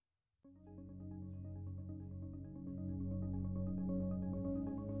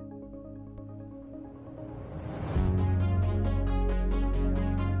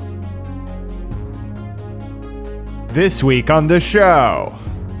This week on the show.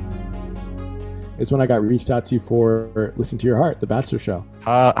 It's when I got reached out to for Listen to Your Heart, The Bachelor Show.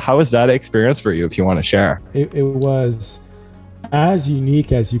 How was that experience for you, if you want to share? It was as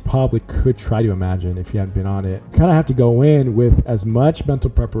unique as you probably could try to imagine if you hadn't been on it. You kind of have to go in with as much mental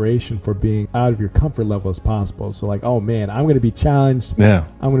preparation for being out of your comfort level as possible. So like, oh man, I'm going to be challenged. Yeah.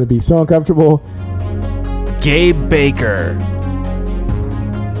 I'm going to be so uncomfortable. Gabe Baker.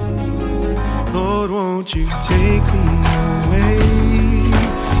 Lord, won't you take me away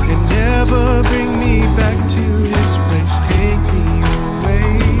and never bring me back to this place? Take me away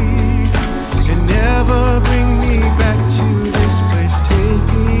and never bring me back to this place. Take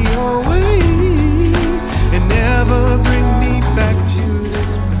me away and never bring me back to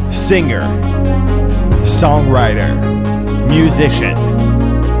this place. Singer, songwriter, musician.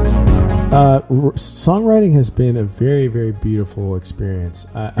 Songwriting has been a very, very beautiful experience.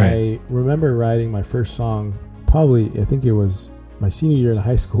 I remember writing my first song, probably, I think it was my senior year in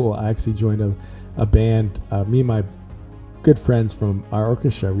high school. I actually joined a band. Me and my good friends from our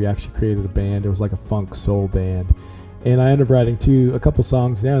orchestra, we actually created a band. It was like a funk soul band. And I ended up writing a couple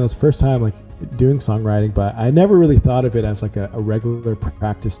songs there. And that was the first time like doing songwriting, but I never really thought of it as like a regular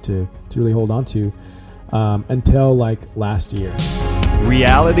practice to really hold on to until like last year.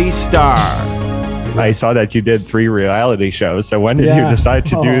 Reality star. I saw that you did 3 reality shows. So when did you decide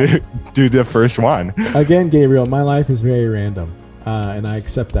to do the first one? Again, Gabriel, my life is very random. And I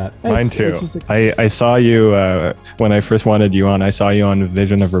accept that. Mine too. I saw you when I first wanted you on. I saw you on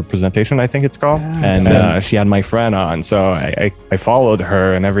Vision of Representation, I think it's called. And she had my friend on. So I followed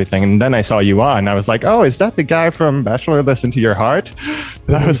her and everything. And then I saw you on. I was like, oh, is that the guy from Bachelor Listen to Your Heart?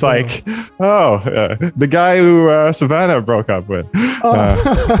 And I was like, the guy who Savannah broke up with.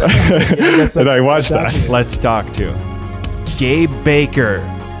 And I watched that. Let's talk to Gabe Baker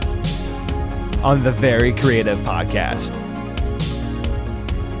on the Very Creative Podcast.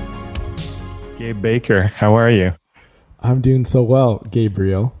 Gabe Baker, how are you? I'm doing so well,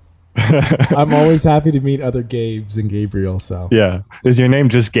 Gabriel. I'm always happy to meet other Gabes and Gabriel. So yeah, is your name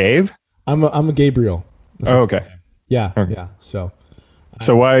just Gabe? I'm a Gabriel. Oh, okay. Yeah, okay. Yeah. So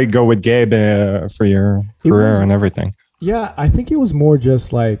why go with Gabe for your career and everything? Yeah, I think it was more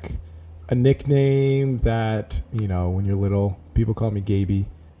just like a nickname that, you know, when you're little, people call me Gaby.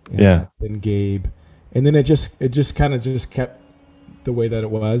 Yeah. Then Gabe, and then it just kind of just kept the way that it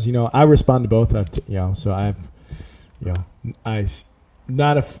was. You know, I respond to both. You know, so I've, you know,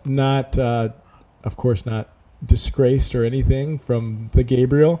 of course not disgraced or anything from the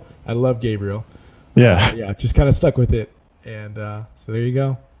Gabriel. I love Gabriel. Yeah. Just kind of stuck with it, and so there you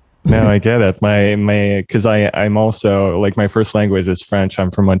go. No, I get it. Because I'm also, like, my first language is French. I'm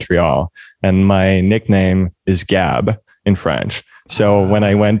from Montreal, and my nickname is Gab in French. So when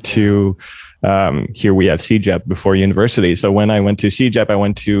I went to here we have CEGEP before university. So when I went to CEGEP, I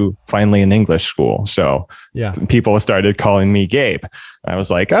went to finally an English school. So people started calling me Gabe. I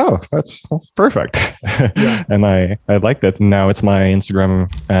was like, oh, that's perfect. Yeah. And I liked it. Now it's my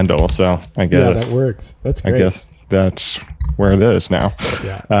Instagram handle. So I guess that works. That's great. I guess that's where it is now.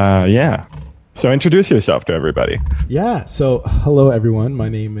 Yeah. So introduce yourself to everybody. Yeah. So hello, everyone. My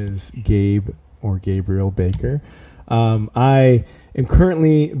name is Gabe or Gabriel Baker. I am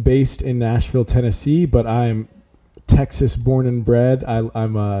currently based in Nashville, Tennessee, but I'm Texas born and bred.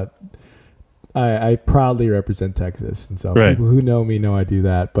 I proudly represent Texas, and so people who know me know I do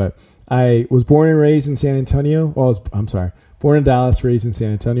that. But I was born and raised in San Antonio. Well, born in Dallas, raised in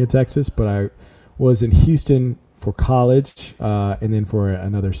San Antonio, Texas. But I was in Houston for college, and then for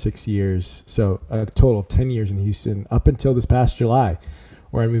another 6 years. So a total of 10 years in Houston up until this past July,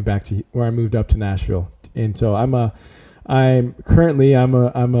 where I moved up to Nashville. And so I'm a musician,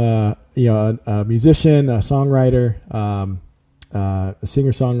 a songwriter, a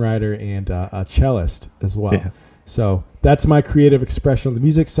singer-songwriter, and a cellist as well. Yeah. So that's my creative expression on the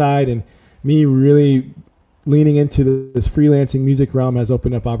music side, and me really leaning into this freelancing music realm has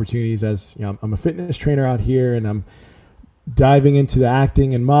opened up opportunities. As you know, I'm a fitness trainer out here, and I'm diving into the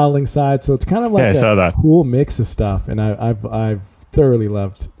acting and modeling side. So it's kind of like a cool mix of stuff, and I've thoroughly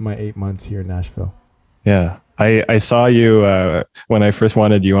loved my 8 months here in Nashville. Yeah. I saw you when I first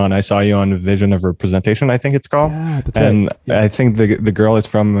wanted you on. I saw you on Vision of Representation, I think it's called. Yeah, that's and right. Yeah. I think the girl is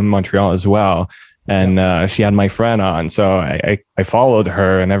from Montreal as well. And she had my friend on. So I followed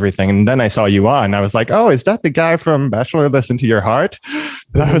her and everything. And then I saw you on. I was like, oh, is that the guy from Bachelor Listen to Your Heart?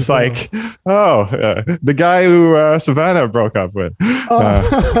 And I was like, the guy who Savannah broke up with. And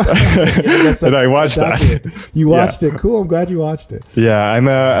I watched that. You watched it. Cool. I'm glad you watched it. Yeah,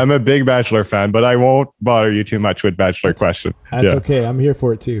 I'm a big Bachelor fan, but I won't bother you too much with Bachelor question. That's okay. I'm here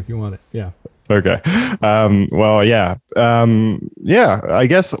for it too if you want it. Yeah. Okay. Well, yeah. Yeah, I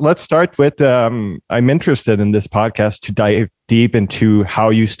guess let's start with I'm interested in this podcast to dive deep into how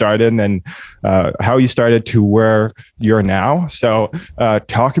you started and how you started to where you're now. So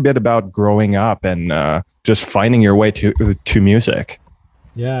talk a bit about growing up and just finding your way to music.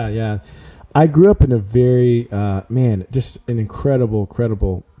 Yeah. I grew up in a very, just an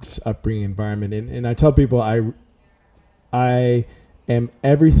incredible, just upbringing environment. And I tell people I am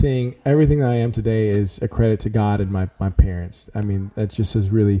everything that I am today is a credit to God and my parents. I mean, that just is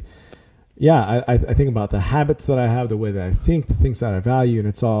really, I think about the habits that I have, the way that I think, the things that I value, and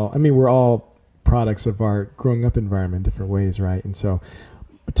it's all, I mean, we're all products of our growing up environment in different ways, right? And so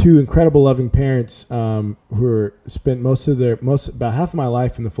two incredible loving parents who spent about half of my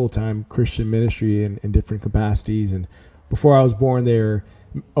life in the full-time Christian ministry in different capacities. And before I was born, they were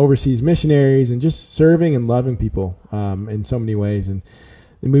overseas missionaries and just serving and loving people in so many ways. And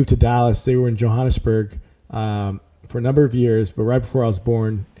they moved to Dallas. They were in Johannesburg for a number of years, but right before I was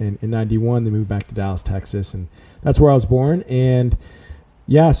born in 91, they moved back to Dallas, Texas. And that's where I was born. And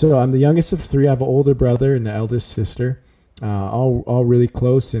so I'm the youngest of three. I have an older brother and an eldest sister, all really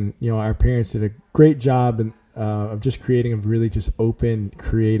close. And, our parents did a great job of just creating a really just open,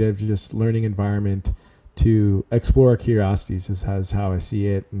 creative, just learning environment to explore our curiosities is how I see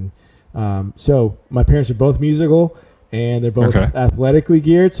it. And so my parents are both musical and they're both athletically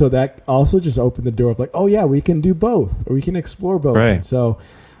geared. So that also just opened the door of like, oh yeah, we can do both, or we can explore both. Right. And so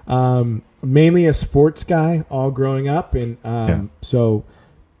mainly a sports guy all growing up. And so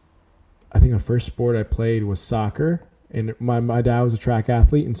I think the first sport I played was soccer. And my dad was a track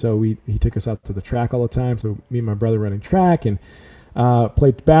athlete. And so he took us out to the track all the time. So me and my brother running track, and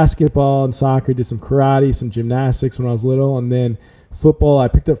played basketball and soccer, did some karate, some gymnastics when I was little. And then football, I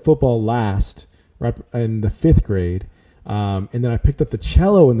picked up football last, right in the 5th grade. And then I picked up the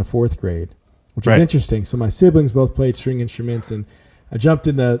cello in the 4th grade, which was interesting. So my siblings both played string instruments, and I jumped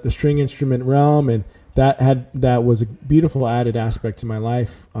in the string instrument realm, and that was a beautiful added aspect to my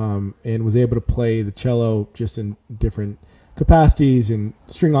life, and was able to play the cello just in different capacities and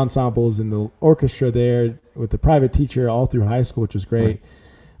string ensembles in the orchestra there with the private teacher all through high school, which was great,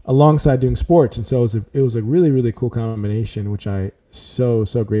 alongside doing sports. And so it was a really, really cool combination, which I so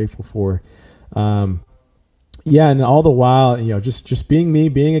grateful for. And all the while, just being me,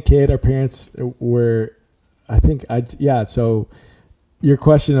 being a kid, our parents were, so your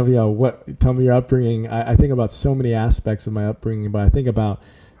question of, tell me your upbringing. I think about so many aspects of my upbringing, but I think about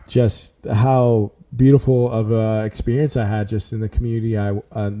just how beautiful of a experience I had just in the community,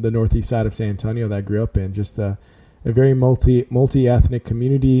 the northeast side of San Antonio that I grew up in, just a very multi-ethnic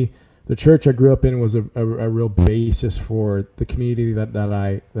community. The church I grew up in was a real basis for the community that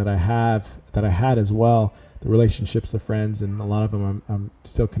I had as well, the relationships, the friends, and a lot of them I'm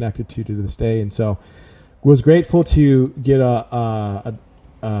still connected to this day. And so was grateful to get a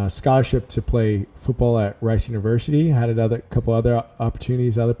scholarship to play football at Rice University. Had a couple other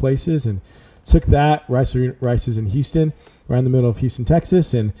opportunities other places, and took that. Rice is in Houston, right in the middle of Houston,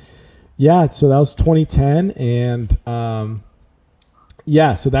 Texas. And so that was 2010. And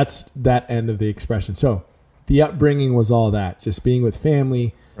so that's that end of the expression. So the upbringing was all that, just being with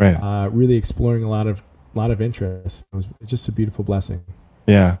family, really exploring a lot of interests. It was just a beautiful blessing.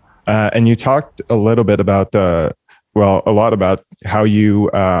 Yeah. And you talked a little bit about a lot about how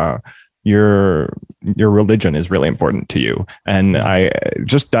your religion is really important to you. And I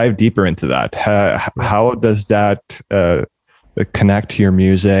just dive deeper into that. How does that connect to your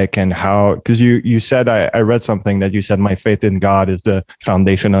music, and how, because you said, I read something that you said, my faith in God is the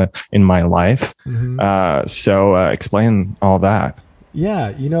foundation in my life. Mm-hmm. So explain all that.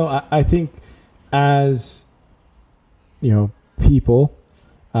 Yeah. I think as, people,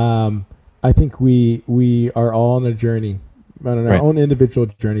 I think we are all on a journey, on our own individual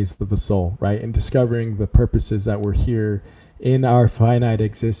journeys of the soul, right? And discovering the purposes that we're here in our finite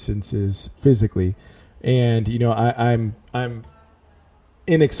existences physically. And, I'm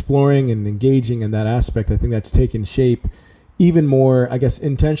in exploring and engaging in that aspect. I think that's taken shape even more, I guess,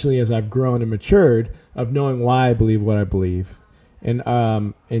 intentionally as I've grown and matured, of knowing why I believe what I believe. And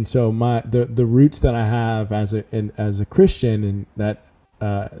so the roots that I have as a Christian, and that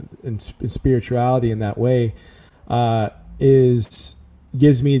in spirituality in that way,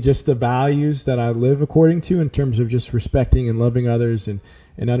 gives me just the values that I live according to, in terms of just respecting and loving others, and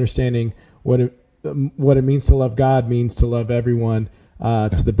understanding what it means to love God means to love everyone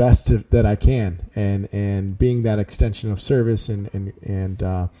to the best that I can, and being that extension of service and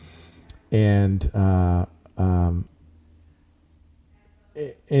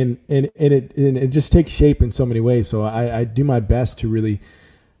it just takes shape in so many ways. So I do my best to really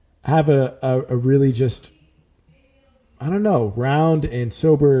have a really just, I don't know, round and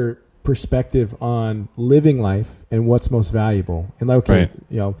sober perspective on living life and what's most valuable. And like, okay,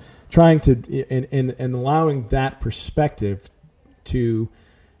 trying to, and allowing that perspective to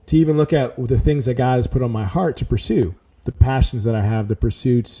even look at the things that God has put on my heart to pursue, the passions that I have, the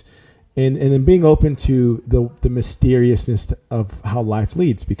pursuits, and then being open to the mysteriousness of how life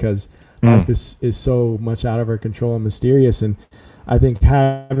leads, because life is so much out of our control and mysterious. And I think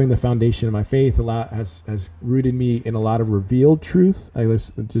having the foundation of my faith has rooted me in a lot of revealed truth. I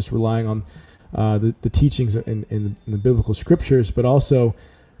was just relying on the teachings in the biblical scriptures, but also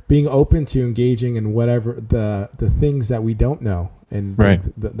being open to engaging in whatever the things that we don't know, and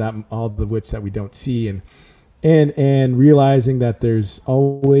that all of which that we don't see, and realizing that there's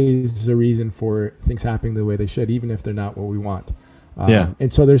always a reason for things happening the way they should, even if they're not what we want.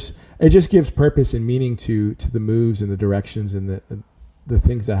 And so it just gives purpose and meaning to the moves and the directions and the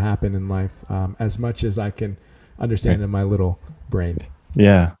things that happen in life, as much as I can understand in my little brain.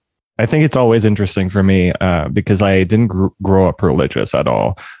 Yeah. I think it's always interesting for me because I didn't grow up religious at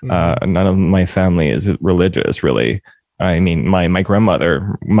all. None of my family is religious, really. I mean, my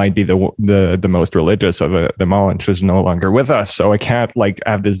grandmother might be the most religious of them all, and she's no longer with us, so I can't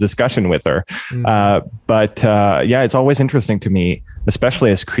have this discussion with her. But it's always interesting to me,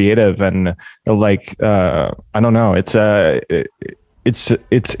 especially as creative, and I don't know,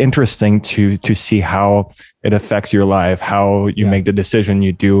 it's interesting to see how it affects your life, how you make the decision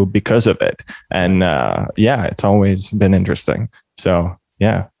you do because of it, and it's always been interesting. So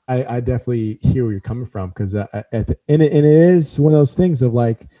yeah. I definitely hear where you're coming from, because and it is one of those things of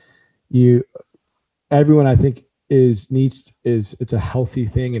everyone I think it's a healthy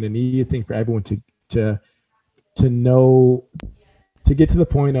thing and a needed thing for everyone to know, to get to the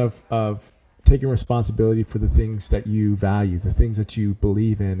point of taking responsibility for the things that you value, the things that you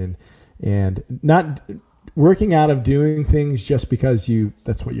believe in, and not working out of doing things just because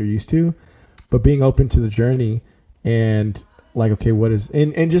that's what you're used to, but being open to the journey and okay, what is,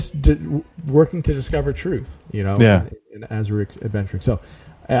 and just working to discover truth, and as we're adventuring. So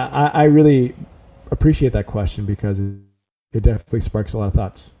I really appreciate that question, because it definitely sparks a lot of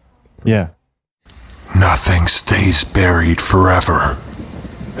thoughts. Nothing stays buried forever,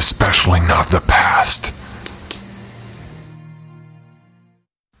 especially not the past.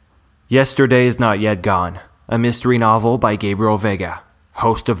 Yesterday is Not Yet Gone, a mystery novel by Gabriel Vega,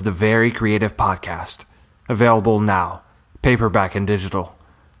 host of the Very Creative Podcast. Available now. Paperback and digital.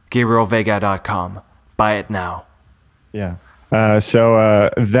 GabrielVega.com. Buy it now. Yeah.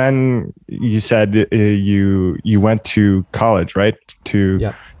 So then you said you went to college, right?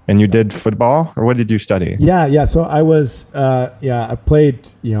 And you did football, or what did you study? Yeah. So I was, I played,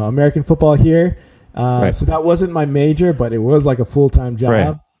 American football here. So that wasn't my major, but it was like a full-time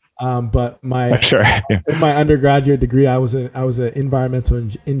job. But my in my undergraduate degree, I was an environmental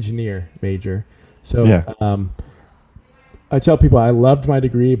engineer major. So I tell people I loved my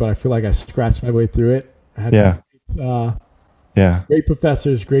degree, but I feel like I scratched my way through it. I had some great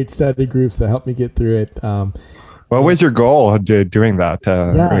professors, great study groups that helped me get through it. What was your goal doing that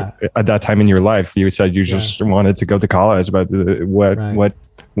at that time in your life? You said you just wanted to go to college, but what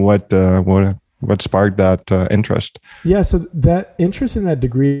sparked that interest? Yeah, so that interest in that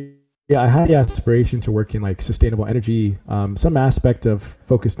degree, I had the aspiration to work in sustainable energy, some aspect of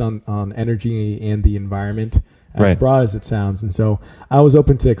focused on energy and the environment, as broad as it sounds. And so I was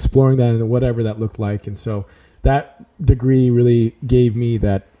open to exploring that and whatever that looked like. And so that degree really gave me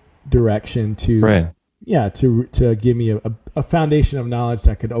that direction to give me a foundation of knowledge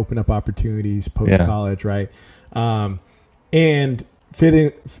that could open up opportunities post-college, right? And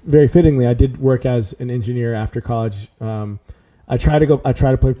very fittingly, I did work as an engineer after college. I tried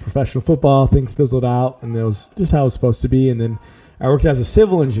to play professional football. Things fizzled out, and that was just how it was supposed to be. And then I worked as a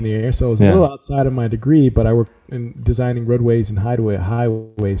civil engineer, so it was a little outside of my degree, but I worked in designing roadways and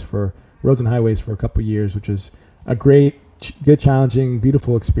highways for a couple of years, which was a good, challenging,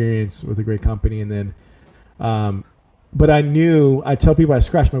 beautiful experience with a great company. And then, but I tell people I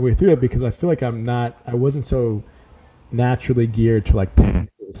scratched my way through it because I feel like I wasn't so naturally geared to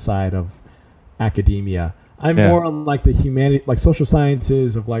technical side of academia. I'm more on the humanity, social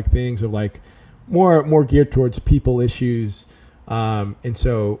sciences of things of more geared towards people issues. And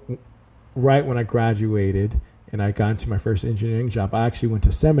so right when I graduated and I got into my first engineering job, I actually went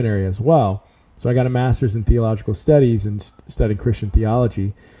to seminary as well. So I got a master's in theological studies and studied Christian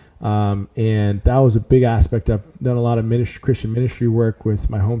theology. And that was a big aspect. I've done a lot of Christian ministry work with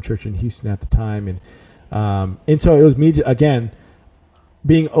my home church in Houston at the time. And so it was me, again,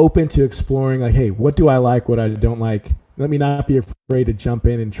 being open to exploring hey, what do I like, what I don't like? let me not be afraid to jump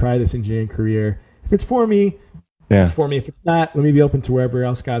in and try this engineering career. If it's for me, it's for me. If it's not, let me be open to wherever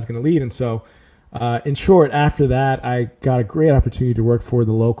else God's going to lead. And so, in short, after that, I got a great opportunity to work for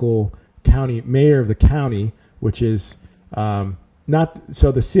the local county mayor of the county, which is not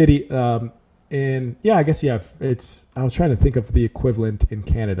so the city. It's. I was trying to think of the equivalent in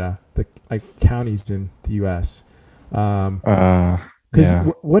Canada, the like counties in the U.S.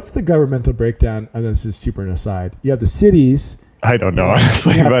 What's the governmental breakdown? And this is super an aside. You have the cities. I don't know,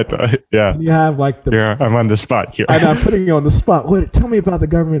 honestly, but yeah. You have like the. Yeah, I'm on the spot here. I'm putting you on the spot. What? Tell me about the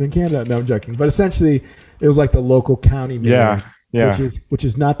government in Canada. No, I'm joking. But essentially, it was like the local county mayor. Yeah. Which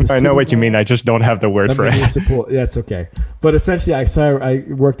is not the. I know what you mean. I just don't have the word for it. That's okay. But essentially, I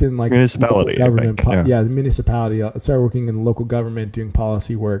worked in like municipality government. The municipality. I started working in local government, doing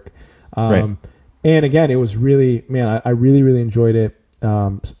policy work. Right. And again, it was really, man, I really, really enjoyed it.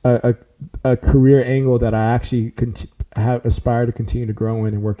 A career angle that I actually have aspired to continue to grow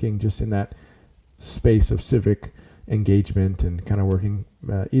in, and working just in that space of civic engagement and kind of working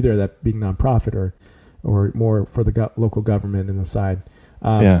either that being nonprofit or more for the local government in the side.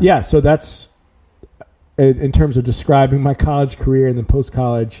 So that's in terms of describing my college career. And then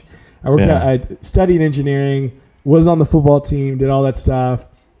post-college, I studied engineering, was on the football team, did all that stuff.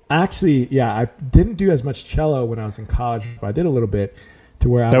 Actually, I didn't do as much cello when I was in college, but I did a little bit to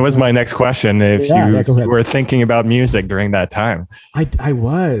where that was my next question. If you were thinking about music during that time. I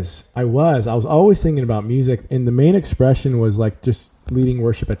was always thinking about music, and the main expression was like just leading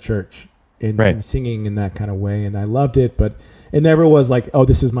worship at church and singing in that kind of way. And I loved it, but it never was like, oh,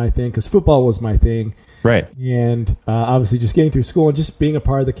 this is my thing, because football was my thing. Right. And obviously just getting through school and just being a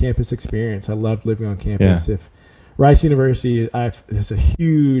part of the campus experience. I loved living on campus. Yeah. If Rice University, it's a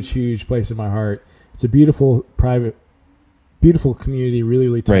huge, huge place in my heart. It's a beautiful, private, beautiful community, really,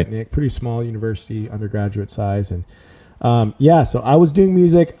 really tight-knit, pretty small university, undergraduate size. And so I was doing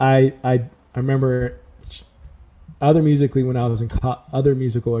music. I remember other musically when I was in other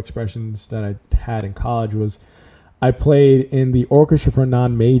musical expressions that I had in college was I played in the orchestra for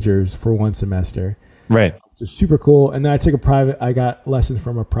non-majors for one semester. Right. Which is super cool. And then I got lessons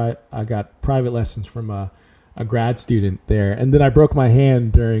from private lessons from a grad student there. And then I broke my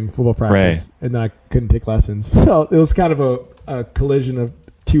hand during football practice, and then I couldn't take lessons. So it was kind of a collision of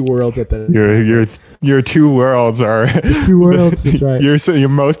two worlds at the your two worlds are the two worlds. That's right. You're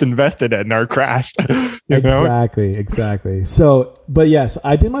most invested in are crashed. Exactly. So, but yes,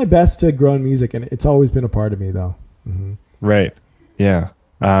 I did my best to grow in music, and it's always been a part of me, though. Mm-hmm. Right. Yeah.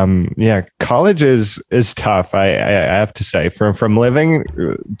 College is tough. I have to say, from living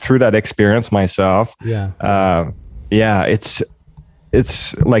through that experience myself.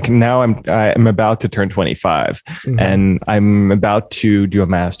 It's like now I'm about to turn 25, and I'm about to do a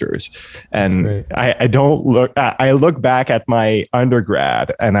master's, and I look back at my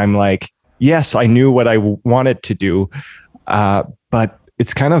undergrad, and I'm like, yes, I knew what I wanted to do, but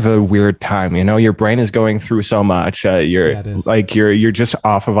it's kind of a weird time, your brain is going through so much. You're just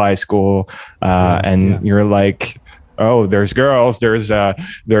off of high school, you're like, oh, there's girls,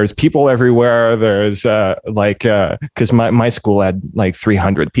 there's people everywhere. There's because my school had like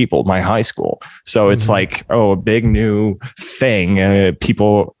 300 people, my high school. So it's like, a big new thing.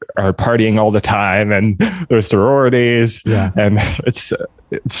 People are partying all the time, and there's sororities, and it's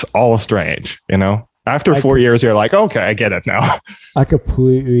all strange, After 4 years, you're like, okay, I get it now. I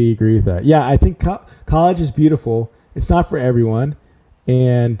completely agree with that. Yeah, I think college is beautiful. It's not for everyone,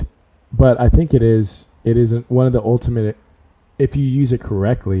 but I think it is one of the ultimate, if you use it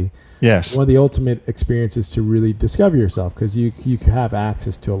correctly. Yes. One of the ultimate experiences to really discover yourself, because you have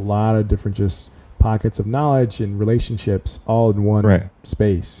access to a lot of different just pockets of knowledge and relationships all in one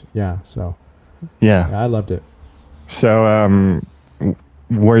space. Yeah. So. Yeah, I loved it. So,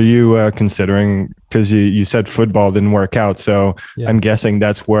 were you considering, because you said football didn't work out, so I'm guessing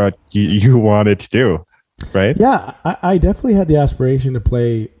that's what you wanted to do, right? Yeah, I definitely had the aspiration to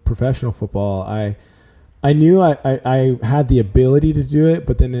play professional football. I knew I had the ability to do it,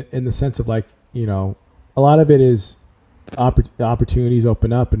 but then in the sense of like, a lot of it is opportunities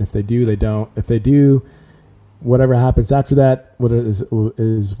open up, and if they do, they don't. If they do, whatever happens after that, what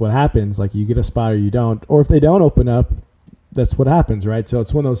is what happens. Like, you get a spot or you don't, or if they don't open up, that's what happens, right? So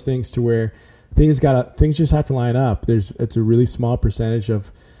it's one of those things to where things just have to line up. It's a really small percentage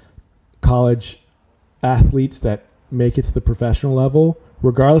of college athletes that make it to the professional level,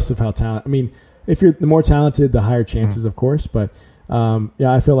 regardless of how talented. I mean, if you're the more talented, the higher chances, of course. But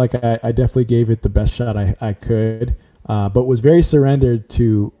I feel like I definitely gave it the best shot I could, but was very surrendered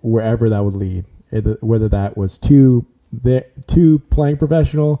to wherever that would lead, whether that was to playing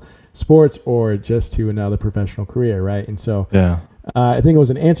professional, sports or just to another professional career, right? And so Yeah. I think it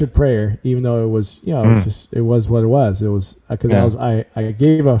was an answered prayer, even though it was, it was just, it was what it was. It was because I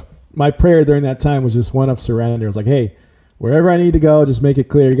gave my prayer during that time was just one of surrender. It was like, hey, wherever I need to go, just make it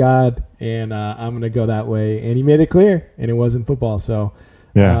clear, God, and I'm going to go that way. And he made it clear, and it wasn't football. So,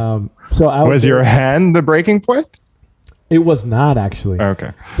 so was your hand the breaking point? It was not, actually.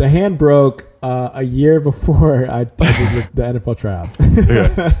 Okay. The hand broke a year before I did the NFL tryouts.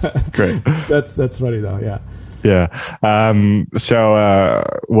 Yeah. Great. That's funny though. Yeah. Yeah. So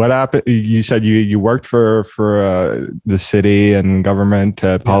what happened? You said you worked for the city and government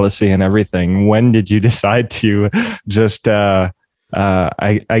policy and everything. When did you decide to just? I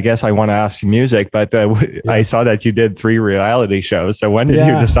guess I want to ask music, but I saw that you did 3 reality shows. So when did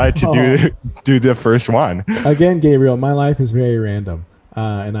you decide to do the first one? Again, Gabriel, my life is very random,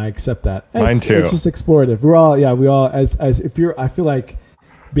 and I accept that. Mine too. It's just explorative. We all as if you're. I feel like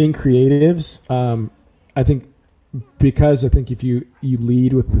being creatives. I think if you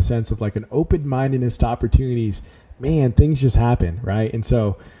lead with the sense of like an open-mindedness to opportunities, man, things just happen, right? And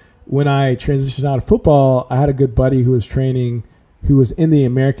so when I transitioned out of football, I had a good buddy who was training, who was in the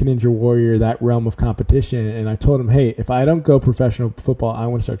American Ninja Warrior, that realm of competition. And I told him, hey, if I don't go professional football, I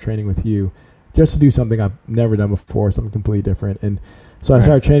want to start training with you just to do something I've never done before, something completely different. And so I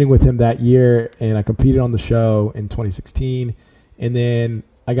started training with him that year, and I competed on the show in 2016. And then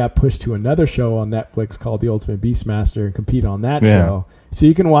I got pushed to another show on Netflix called The Ultimate Beastmaster and competed on that show. So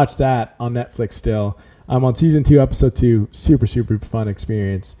you can watch that on Netflix still. I'm on season 2, episode 2. Super, super fun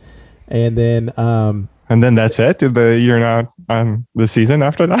experience. And then that's it. You're not on the season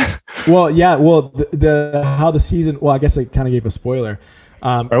after that. Well, yeah. Well, the how the season. Well, I guess I kind of gave a spoiler.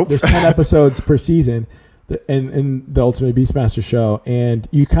 There's 10 episodes per season in the Ultimate Beastmaster show, and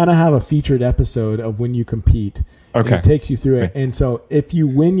you kind of have a featured episode of when you compete. Okay, and it takes you through it. And so, if you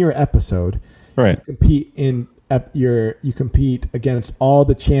win your episode, you compete against all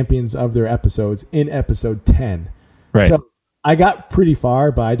the champions of their episodes in episode 10. Right. So I got pretty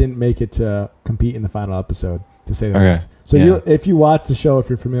far, but I didn't make it to compete in the final episode, to say the least. So if you watch the show, if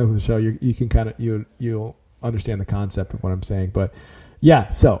you're familiar with the show, you can kind of you'll understand the concept of what I'm saying. But yeah,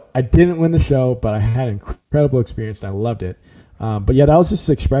 so I didn't win the show, but I had an incredible experience and I loved it. But yeah, that was just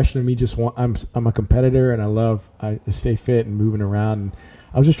an expression of me. I'm a competitor, and I stay fit and moving around. And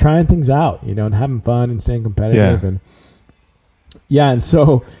I was just trying things out, and having fun and staying competitive. And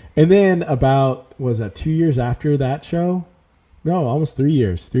then about, was that 2 years after that show? No, almost 3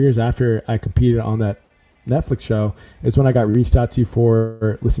 years. 3 years after I competed on that Netflix show is when I got reached out to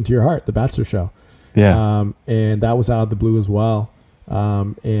for Listen to Your Heart, the Bachelor show. Yeah. And that was out of the blue as well.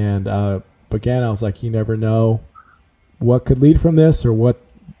 Again, I was like, you never know what could lead from this, or what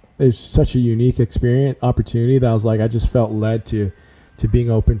is such a unique opportunity that I was like, I just felt led to being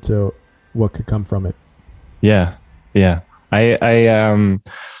open to what could come from it. Yeah. Yeah. I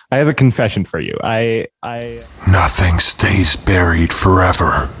have a confession for you. Nothing stays buried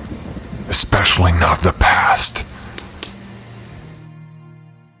forever, especially not the past.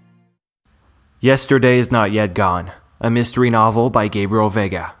 Yesterday is Not Yet Gone, a mystery novel by Gabriel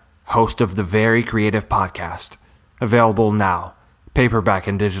Vega, host of the Very Creative Podcast. Available now, paperback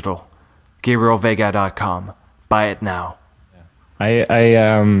and digital. GabrielVega.com. Buy it now.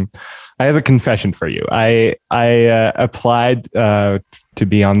 I have a confession for you. I applied to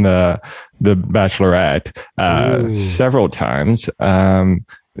be on the Bachelorette several times.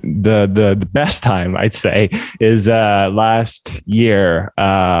 The best time, I'd say, is last year,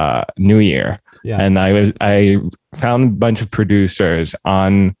 New Year. Yeah. And I found a bunch of producers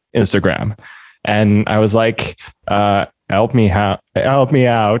on Instagram, and I was like, help me out.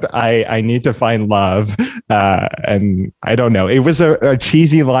 I need to find love. And I don't know. It was a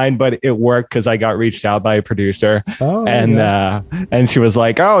cheesy line, but it worked because I got reached out by a producer. And she was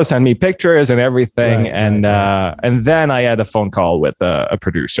like, oh, send me pictures and everything. And then I had a phone call with a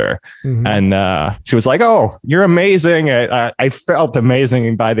producer. Mm-hmm. And she was like, oh, you're amazing. I felt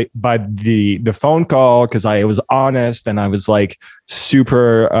amazing by the phone call because I was honest and I was like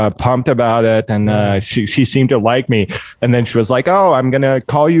super pumped about it. And she seemed to like me. And then she was like, oh, I'm going to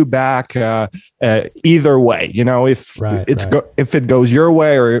call you back either way, if it goes your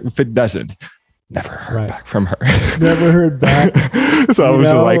way or if it doesn't. Never heard back from her. Never heard back. So I was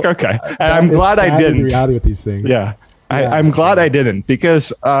just like, okay. And I'm glad I didn't. The reality with these things. Yeah. I'm glad I didn't,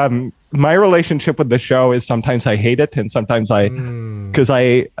 because my relationship with the show is sometimes I hate it, and sometimes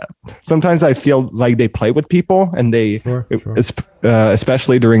sometimes I feel like they play with people, and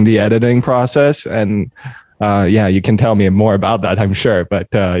especially during the editing process. And you can tell me more about that, I'm sure. But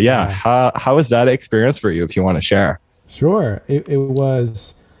how was that experience for you, if you want to share? Sure. It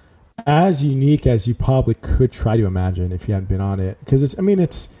was as unique as you probably could try to imagine if you hadn't been on it. Because it's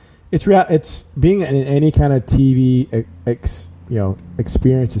being in any kind of TV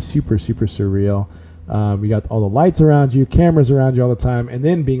experience is super surreal. You got all the lights around you, cameras around you all the time, and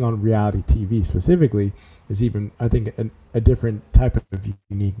then being on reality TV specifically is even, I think, a different type of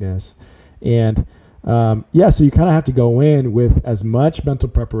uniqueness. And so you kind of have to go in with as much mental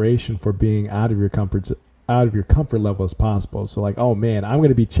preparation for being out of your comfort level as possible. So like, oh man, I'm going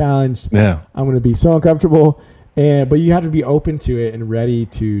to be challenged. Yeah, I'm going to be so uncomfortable, but you have to be open to it and ready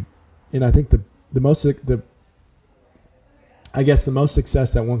to. And I think the most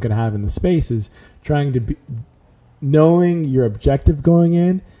success that one can have in the space is trying to be knowing your objective going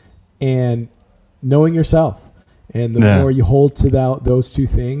in and knowing yourself. And the more you hold to those two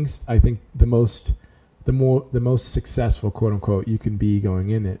things, I think the most successful, quote unquote, you can be going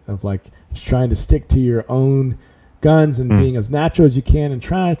in it, of like just trying to stick to your own guns and being as natural as you can and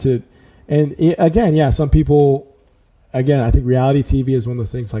trying to, some people, I think reality TV is one of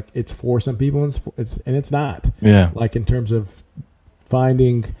the things, like, it's for some people and it's not. Yeah. Like, in terms of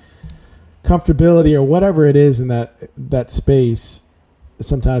finding comfortability or whatever it is in that space,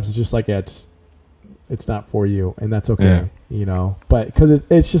 sometimes it's just like, it's not for you, and that's okay, but because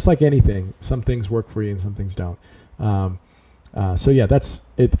it's just like anything, some things work for you and some things don't. That's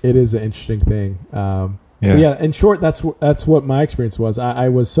it. It is an interesting thing. In short, that's what my experience was. I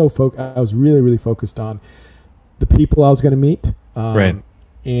was I was really, really focused on the people I was going to meet, right,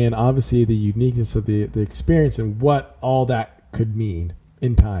 and obviously the uniqueness of the experience and what all that could mean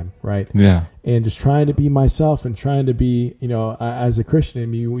in time, right? Yeah. And just trying to be myself and trying to be, as a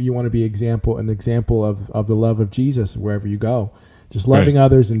Christian, you want to be an example of the love of Jesus wherever you go. Just loving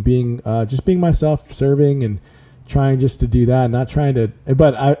others and being myself, serving and trying just to do that, not trying to.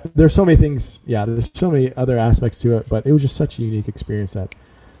 But there's so many things. Yeah, there's so many other aspects to it. But it was just such a unique experience that,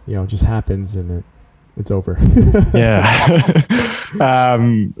 just happens and it's over. Yeah.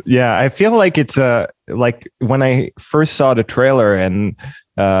 I feel like it's like when I first saw the trailer, and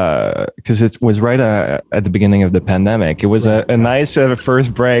because it was right at the beginning of the pandemic, it was a nice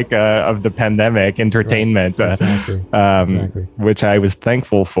first break of the pandemic entertainment, Exactly. which I was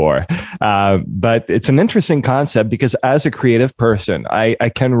thankful for. But it's an interesting concept because as a creative person, I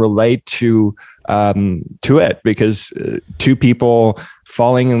can relate to it, because two people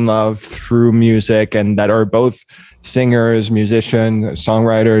falling in love through music, and that are both singers, musicians,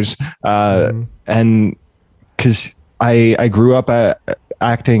 songwriters, and because I grew up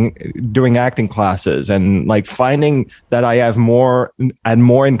doing acting classes, and like finding that I had more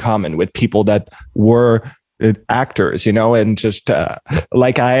in common with people that were actors, and just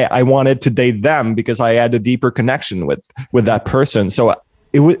like I wanted to date them because I had a deeper connection with that person. So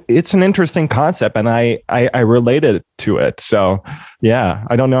it's an interesting concept, and I related to it. So yeah,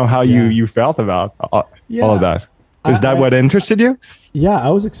 I don't know how you felt about all of that. Is that what interested you? Yeah, I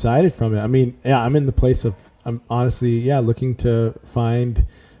was excited from it. I mean, I'm in the place of, I'm honestly, looking to find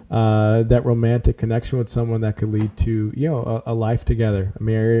that romantic connection with someone that could lead to, a life together, a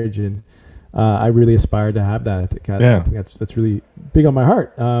marriage. And I really aspire to have that. I think that's really big on my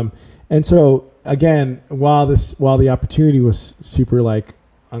heart. And so again, while the opportunity was super like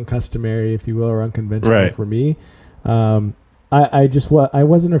uncustomary, if you will, or unconventional for me, I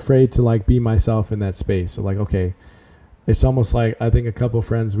wasn't afraid to like be myself in that space. So like, okay, it's almost like, I think a couple of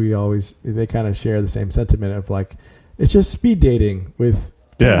friends, they kind of share the same sentiment of like, it's just speed dating with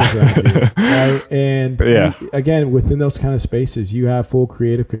cameras around you, right? And again, within those kind of spaces, you have full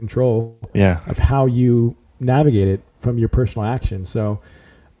creative control of how you navigate it from your personal actions. So,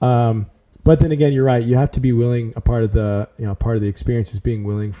 but then again, you're right. You have to be willing. A part of the experience is being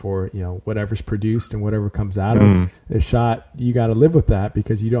willing for, whatever's produced and whatever comes out of the shot. You got to live with that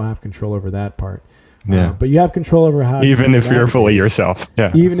because you don't have control over that part. Yeah. But you have control over how, even if you're fully yourself.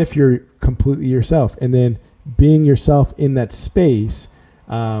 Yeah. Even if you're completely yourself, and then being yourself in that space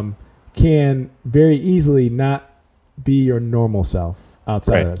can very easily not be your normal self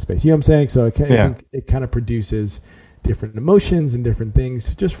outside of that space. You know what I'm saying? So it kind of produces different emotions and different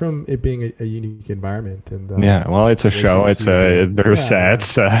things just from it being a unique environment. And well, it's a show. It's there are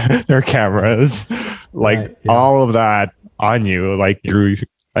sets, there are cameras, all of that on you. Like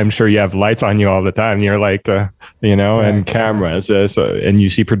I'm sure you have lights on you all the time. You're like, and cameras, and you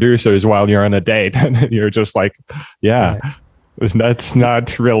see producers while you're on a date, and you're just like, that's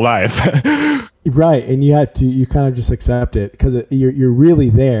not real life. Right. And you kind of just accept it because you're really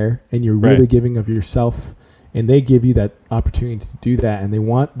there and you're really giving of yourself, and they give you that opportunity to do that. And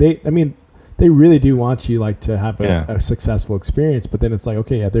they they really do want you like to have Yeah. a successful experience. But then it's like,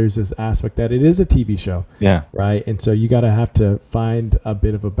 okay, yeah, there's this aspect that it is a TV show. Yeah. Right. And so you got to have to find a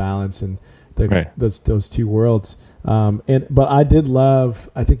bit of a balance in those two worlds. But I did love,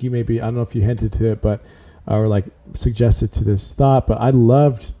 I think you maybe, I don't know if you hinted to it, but, or like suggested to this thought, but I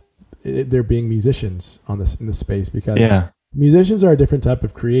loved there being musicians in the space, because musicians are a different type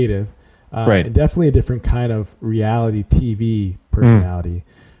of creative, and definitely a different kind of reality TV personality.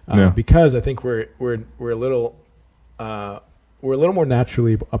 Because I think we're a little more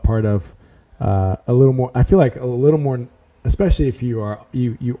naturally a part of a little more. I feel like a little more, especially if you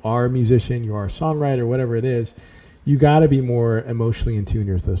are a musician, you are a songwriter, whatever it is. You got to be more emotionally in tune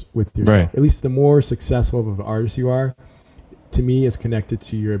with yourself. Right. At least the more successful of an artist you are, to me, is connected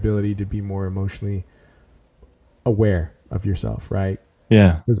to your ability to be more emotionally aware of yourself, right?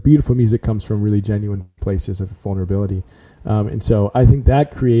 Yeah. Because beautiful music comes from really genuine places of vulnerability. And so I think that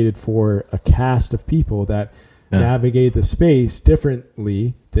created for a cast of people that navigate the space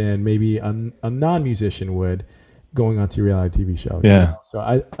differently than maybe a non-musician would going onto a reality TV show. Yeah. You know? So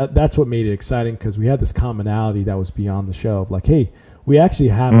I that's what made it exciting, because we had this commonality that was beyond the show of like, hey, we actually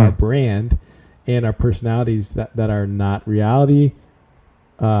have our brand and our personalities that are not reality.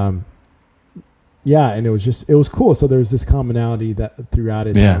 And it was cool. So there was this commonality that throughout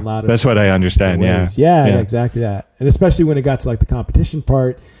it. Yeah, a lot of that's what I understand. Yeah, exactly that. And especially when it got to like the competition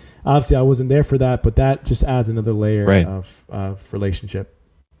part, obviously I wasn't there for that, but that just adds another layer of relationship.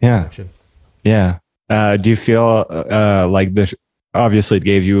 Connection. Yeah. Do you feel like this? Obviously, it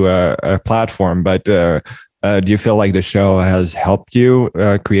gave you a platform, but do you feel like the show has helped you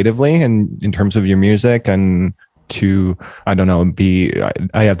creatively in terms of your music and to, I don't know,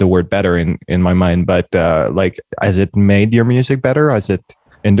 I have the word better in my mind, but like, has it made your music better? Has it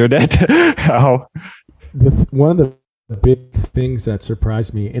hindered it? How? One of the big things that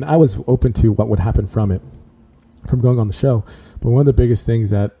surprised me, and I was open to what would happen from going on the show, but one of the biggest things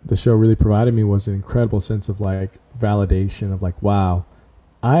that the show really provided me was an incredible sense of like validation of like, wow,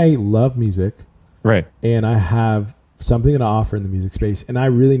 I love music, right? And I have something to offer in the music space, and I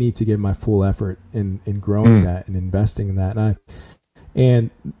really need to give my full effort in growing that and investing in that.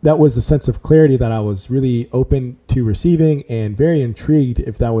 And that was a sense of clarity that I was really open to receiving and very intrigued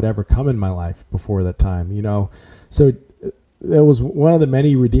if that would ever come in my life before that time, you know? So that was one of the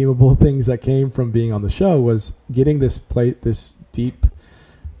many redeemable things that came from being on the show, was getting this deep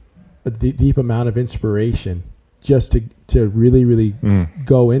amount of inspiration just to really, really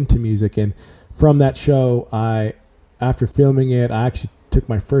go into music. And from that show, after filming it, I actually took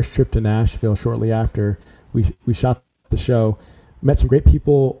my first trip to Nashville shortly after we shot the show, met some great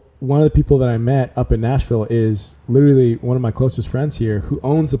people. One of the people that I met up in Nashville is literally one of my closest friends here, who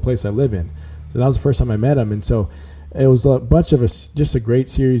owns the place I live in. So that was the first time I met him. And so it was a bunch of just a great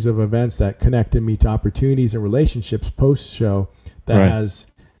series of events that connected me to opportunities and relationships post-show that has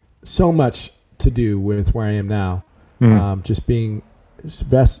so much to do with where I am now. Just being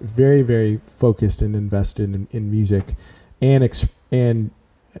very, very focused and invested in music and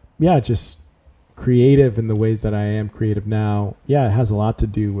just creative in the ways that I am creative now. Yeah, it has a lot to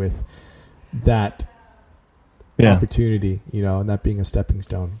do with that opportunity, you know, and that being a stepping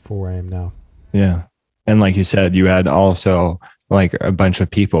stone for where I am now. Yeah. And like you said, you had also like a bunch of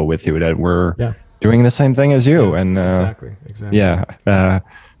people with you that were doing the same thing as you. And exactly.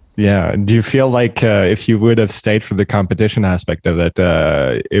 Yeah. Do you feel like if you would have stayed for the competition aspect of it,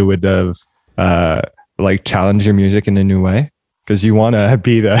 it would have like challenged your music in a new way? Because you want to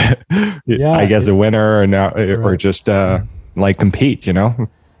be I guess, a winner or just like compete, you know?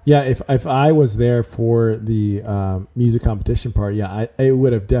 Yeah, if I was there for the music competition part, it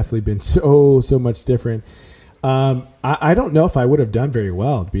would have definitely been so much different. I don't know if I would have done very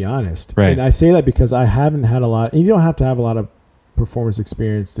well, to be honest. Right. And I say that because I haven't had a lot, and you don't have to have a lot of performance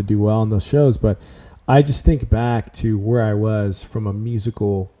experience to do well in those shows, but I just think back to where I was from a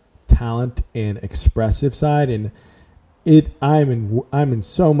musical talent and expressive side, and I'm in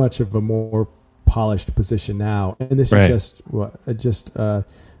so much of a more polished position now, and this is just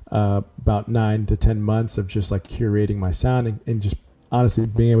about 9 to 10 months of just like curating my sound and just honestly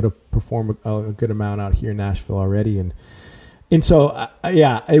being able to perform a good amount out here in Nashville already, and so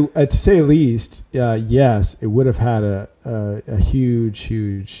to say the least, yes, it would have had a huge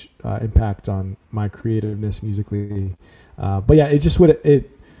impact on my creativeness musically, but yeah, it just would it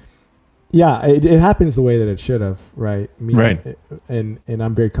happens the way that it should have, right? And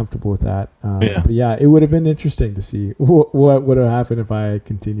I'm very comfortable with that. But yeah, it would have been interesting to see what would have happened if I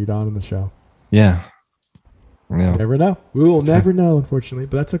continued on in the show. Yeah. Yeah. Never know. We will never know, unfortunately,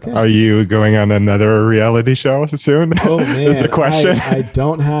 but that's okay. Are you going on another reality show soon? Oh man, is the question. I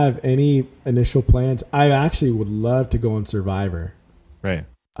don't have any initial plans. I actually would love to go on Survivor. Right.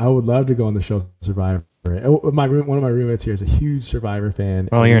 I would love to go on the show Survivor. One of my roommates here is a huge Survivor fan.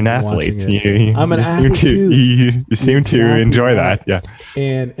 Well, you're an athlete. I'm an athlete too. You seem to enjoy that. Yeah.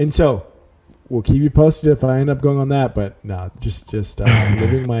 And so we'll keep you posted if I end up going on that. But no, just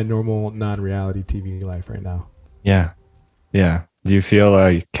living my normal non-reality TV life right now. Yeah. Yeah. Do you feel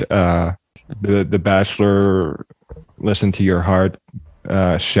like the Bachelor Listen to Your Heart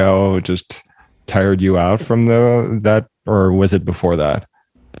show just tired you out from that, or was it before that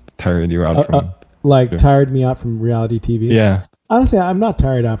tired you out from? Tired me out from reality TV? Yeah. Honestly, I'm not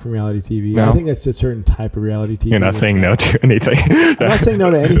tired out from reality TV. No? I think that's a certain type of reality TV. You're not saying no to anything. I'm not saying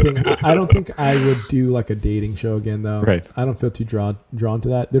no to anything. I don't think I would do like a dating show again, though. Right. I don't feel too drawn to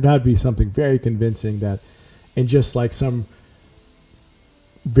that. There'd have to be something very convincing and just like some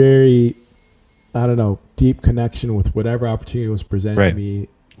very, I don't know, deep connection with whatever opportunity was presented to me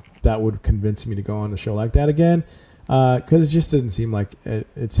that would convince me to go on a show like that again. Because it just doesn't seem like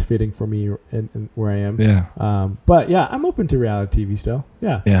it's fitting for me and where I am. Yeah. But yeah, I'm open to reality TV still.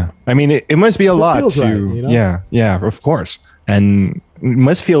 Yeah. Yeah. I mean, it must be a lot feels to, right, you know? Yeah, of course. And it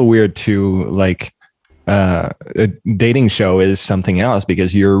must feel weird to like, a dating show is something else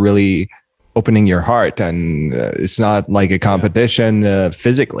because you're really opening your heart, and it's not like a competition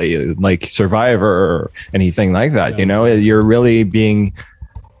physically, like Survivor or anything like that. You know, you're really being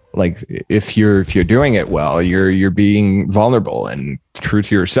like, if you're doing it well, you're being vulnerable and true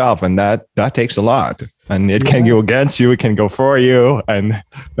to yourself, and that takes a lot. And it can go against you, it can go for you, and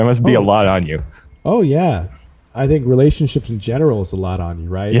there must be a lot on you. Oh yeah. I think relationships in general is a lot on you,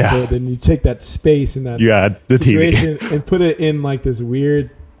 right? Yeah. So then you take that space in that the situation TV and put it in like this weird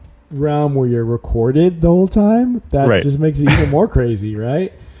realm where you're recorded the whole time. That just makes it even more crazy,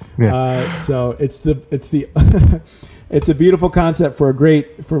 right? Yeah. So it's it's a beautiful concept for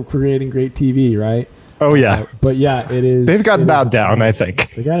creating great TV, right? Oh yeah. But yeah, it is. They've got that down, I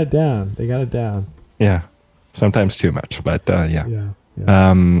think. They got it down. Yeah. Sometimes too much, but yeah.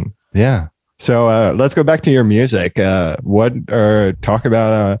 Yeah. So let's go back to your music. Talk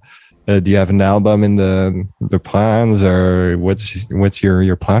about do you have an album in the plans, or what's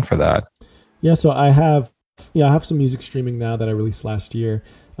your plan for that? Yeah, so I have some music streaming now that I released last year.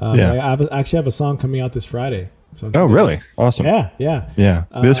 I actually have a song coming out this Friday. Oh, really? Awesome. Yeah.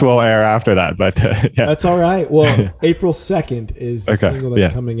 This will air after that, but that's all right. Well, April 2nd is the single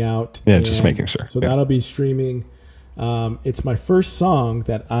that's coming out. Yeah, just making sure. So that'll be streaming. It's my first song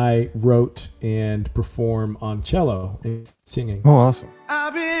that I wrote and perform on cello and singing. Oh, awesome.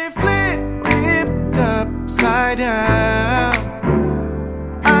 I've been flipped upside down.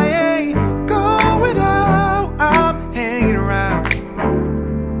 I ain't going out, I'm hanging around.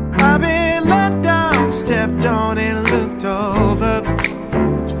 I've been let down, stepped on and looked over,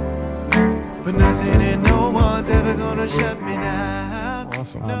 but nothing and no one's ever gonna shut me down.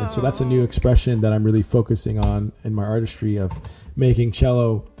 Awesome. And so that's a new expression that I'm really focusing on in my artistry, of making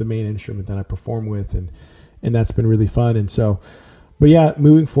cello the main instrument that I perform with, and that's been really fun. And so, but yeah,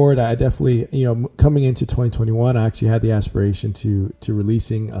 moving forward, I definitely, coming into 2021, I actually had the aspiration to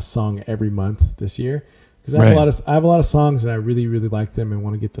releasing a song every month this year, because I have a lot of songs and I really, really like them and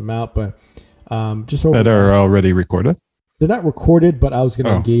want to get them out, but just over that are already recorded. They're not recorded, but I was going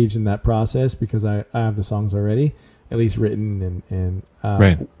to engage in that process because I have the songs already, at least written, and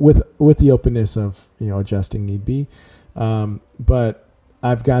with the openness of adjusting need be. But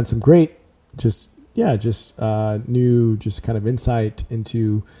I've gotten some great new kind of insight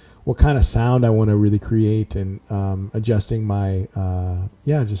into what kind of sound I want to really create, and adjusting my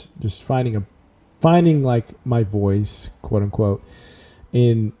just finding like my voice, quote unquote,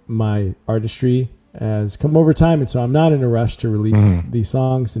 in my artistry has come over time. And so I'm not in a rush to release these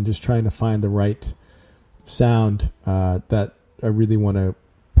songs, and just trying to find the right sound that I really want to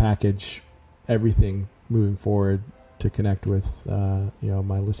package everything moving forward to connect with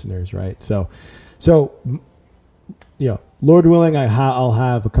my listeners, right? So Lord willing, I'll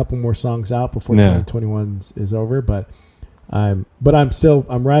have a couple more songs out before 2021 is over, but I'm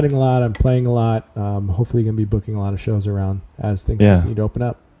writing a lot, I'm playing a lot, hopefully going to be booking a lot of shows around as things continue to open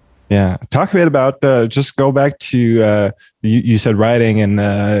up. Yeah. Talk a bit about, just go back to, you said writing,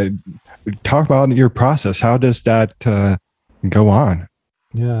 and talk about your process. How does that go on?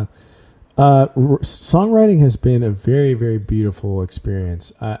 Yeah. Songwriting has been a very, very beautiful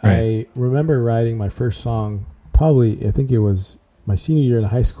experience. I remember writing my first song, probably, I think it was my senior year in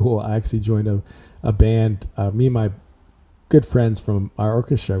high school. I actually joined a band. Me and my good friends from our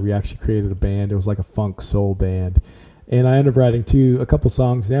orchestra, we actually created a band. It was like a funk soul band. And I ended up writing a couple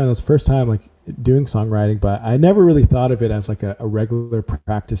songs there. And it was the first time like doing songwriting, but I never really thought of it as like a regular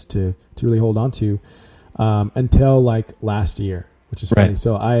practice to really hold on to until like last year, which is funny. Right.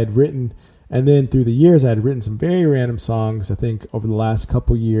 So I had written, and then through the years, I had written some very random songs. I think over the last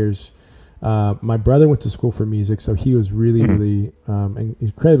couple years, my brother went to school for music, so he was really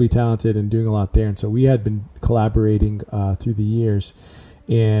incredibly talented and doing a lot there. And so we had been collaborating through the years,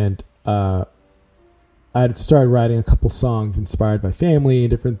 and I had started writing a couple songs inspired by family and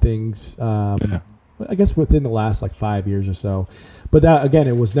different things. I guess within the last like 5 years or so. But that, again,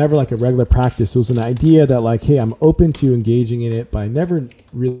 it was never like a regular practice. It was an idea that like, hey, I'm open to engaging in it, but I never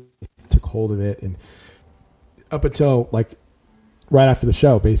really took hold of it. And up until like right after the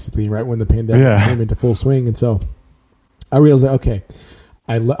show, basically, right when the pandemic came into full swing. And so I realized that, okay,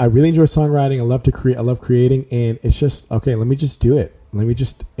 I really enjoy songwriting. I love to create. I love creating. And it's just, okay, let me just do it. Let me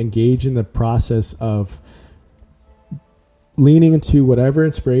just engage in the process of leaning into whatever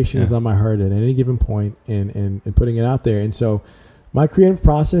inspiration is on my heart at any given point and putting it out there. And so my creative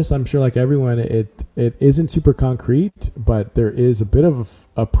process, I'm sure like everyone, it isn't super concrete, but there is a bit of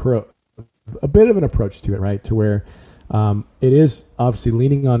an approach to it, right? To where it is obviously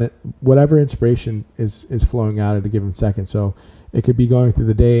leaning on it, whatever inspiration is flowing out at a given second. So it could be going through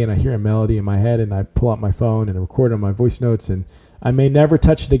the day and I hear a melody in my head and I pull out my phone and I record on my voice notes, and I may never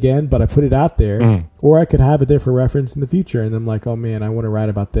touch it again, but I put it out there, or I could have it there for reference in the future. And I'm like, oh man, I want to write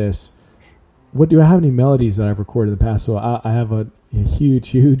about this. What do I have any melodies that I've recorded in the past? So I have a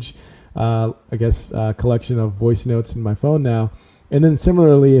huge, collection of voice notes in my phone now. And then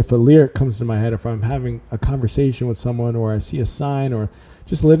similarly, if a lyric comes to my head, if I'm having a conversation with someone, or I see a sign, or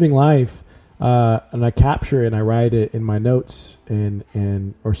just living life, and I capture it and I write it in my notes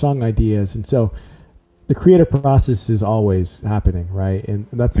or song ideas. And so the creative process is always happening, right? And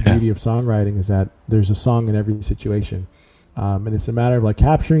that's the beauty of songwriting, is that there's a song in every situation. And it's a matter of like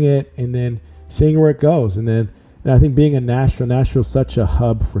capturing it and then seeing where it goes. And I think being in Nashville's such a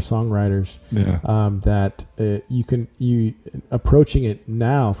hub for songwriters, that you approaching it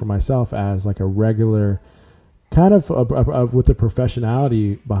now for myself as like a regular kind of with the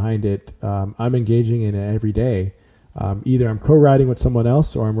professionality behind it. I'm engaging in it every day. Either I'm co-writing with someone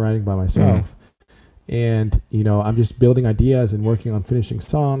else or I'm writing by myself. And, I'm just building ideas and working on finishing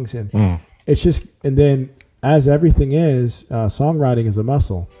songs. And it's just, and then as everything is, songwriting is a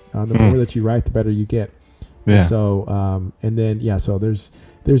muscle. The more that you write, the better you get. Yeah. And so, so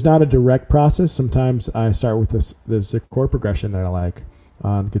there's not a direct process. Sometimes I start with there's a chord progression that I like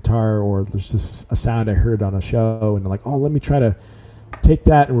on guitar, or there's just a sound I heard on a show, and I'm like, oh, let me try to take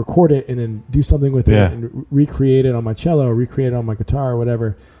that and record it and then do something with it and recreate it on my cello, or recreate it on my guitar or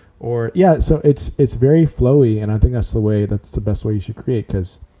whatever. Or so it's very flowy, and I think that's the best way you should create,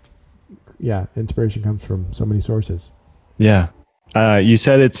 because inspiration comes from so many sources. Yeah. You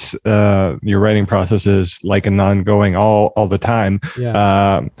said it's your writing process is like an ongoing all the time.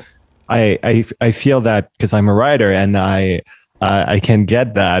 Yeah. I feel that because I'm a writer, and I can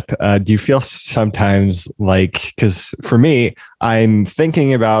get that. Do you feel sometimes like, because for me, I'm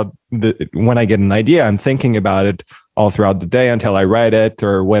thinking about when I get an idea, I'm thinking about it all throughout the day until I write it,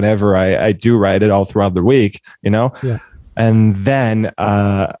 or whenever I do write it all throughout the week, Yeah. And then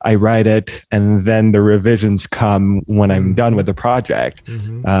I write it, and then the revisions come when I'm done with the project.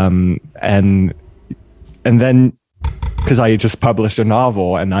 And then, because I just published a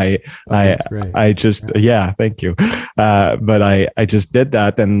novel, and I just, thank you. But I just did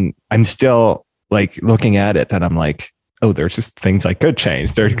that, and I'm still like looking at it, and I'm like, oh, there's just things I could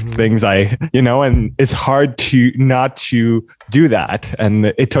change. There's things and it's hard to not to do that. And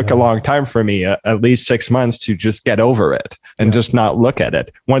it took a long time for me, at least 6 months, to just get over it and just not look at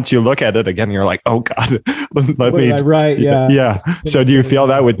it. Once you look at it again, you're like, oh God, let me. Right. Yeah. Yeah. So do you feel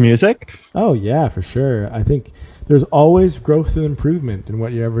that with music? Oh yeah, for sure. I think there's always growth and improvement in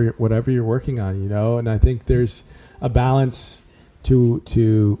whatever you're working on, and I think there's a balance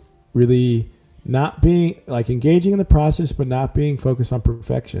to really not being like engaging in the process, but not being focused on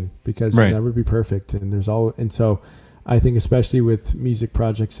perfection, because you'll never be perfect. And so I think especially with music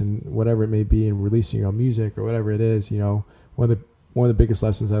projects and whatever it may be, and releasing your own music or whatever it is, one of the biggest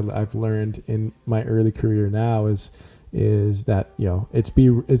lessons I've learned in my early career now is that,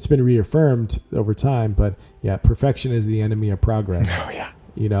 it's been reaffirmed over time, but perfection is the enemy of progress.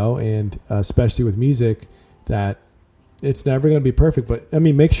 And especially with music, that it's never going to be perfect, but I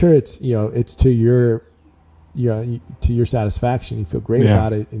mean, make sure it's, it's to your satisfaction. You feel great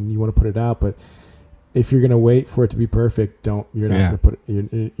about it and you want to put it out, but if you're gonna wait for it to be perfect, you're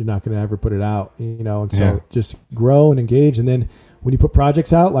not gonna ever put it out, And so just grow and engage, and then when you put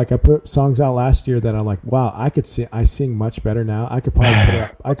projects out, like I put songs out last year that I'm like, wow, I sing much better now. I could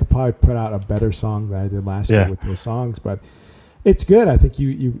probably put out a better song than I did last year with those songs, but it's good. I think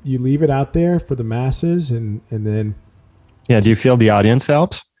you leave it out there for the masses, and then. Yeah. Do you feel the audience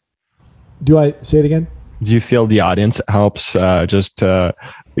helps? Do I say it again? Do you feel the audience helps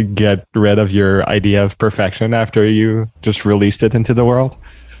get rid of your idea of perfection after you just released it into the world?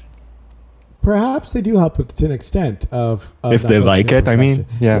 Perhaps they do help to an extent of if they like it. I mean,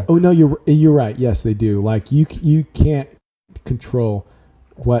 yeah. Oh no, you're right. Yes, they do. Like you can't control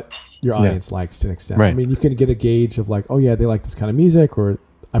what your audience likes to an extent. Right. I mean, you can get a gauge of like, oh yeah, they like this kind of music, or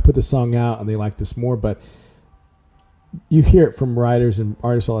I put this song out and they like this more. But you hear it from writers and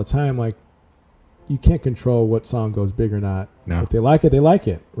artists all the time. Like, you can't control what song goes big or not. No. If they like it, they like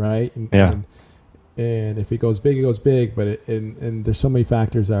it, right? And, yeah. And if it goes big, it goes big. But and there's so many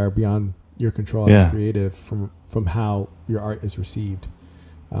factors that are beyond your control as a creative from how your art is received.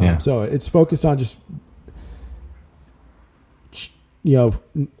 So it's focused on just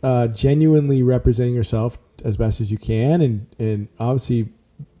genuinely representing yourself as best as you can, and obviously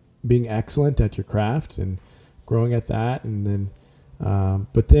being excellent at your craft and growing at that, and then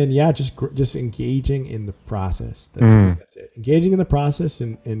but then just engaging in the process. That's it. Engaging in the process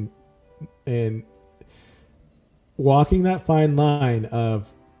and walking that fine line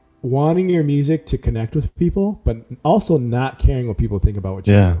of wanting your music to connect with people, but also not caring what people think about what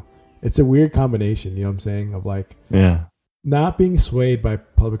you do. It's a weird combination, you know what I'm saying? Of like, not being swayed by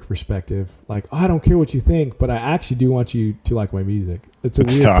public perspective. Like, oh, I don't care what you think, but I actually do want you to like my music. It's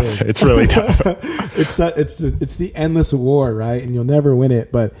weird tough. thing. It's really tough. It's the endless war, right? And you'll never win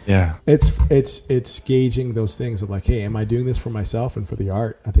it. But it's gauging those things of like, hey, am I doing this for myself and for the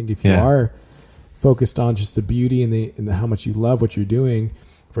art? I think if you are focused on just the beauty and how much you love what you're doing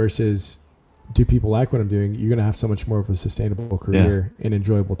versus do people like what I'm doing, you're going to have so much more of a sustainable career and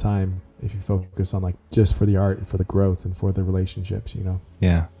enjoyable time if you focus on like just for the art and for the growth and for the relationships,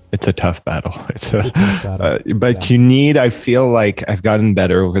 Yeah. It's a tough battle. It's a tough battle. But I feel like I've gotten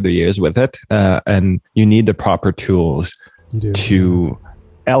better over the years with it. And you need the proper tools to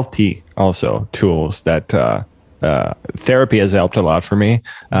LT also tools that, therapy has helped a lot for me.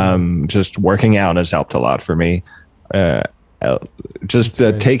 Just working out has helped a lot for me.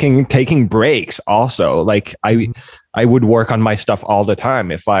 Taking breaks also. Like I would work on my stuff all the time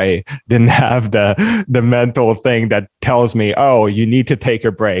if I didn't have the mental thing that tells me, oh, you need to take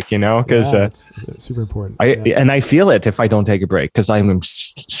a break, because it's super important. And I feel it if I don't take a break because I'm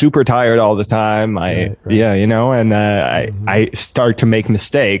super tired all the time. I start to make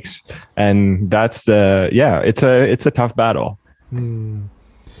mistakes, and that's it's a tough battle.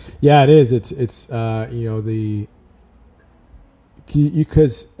 Yeah, it is. It's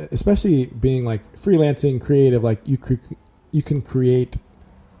because especially being like freelancing creative, like you can create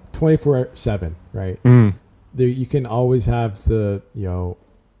 24/7, right? You can always have the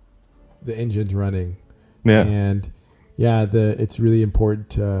engines running, and it's really important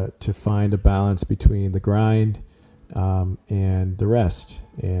to find a balance between the grind and the rest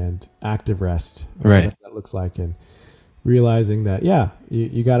and active rest, right? What that looks like, and realizing that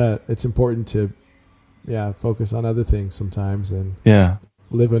you gotta, it's important to focus on other things sometimes and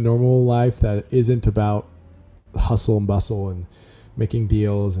live a normal life that isn't about hustle and bustle and making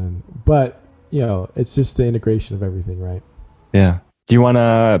deals, but it's just the integration of everything, right? Do you want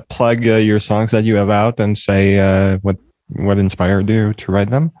to plug your songs that you have out and say what inspired you to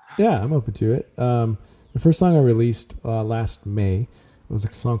write them? I'm open to it. The first song I released last May was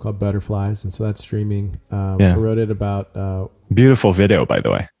a song called Butterflies, and so that's streaming. I wrote it about beautiful video, by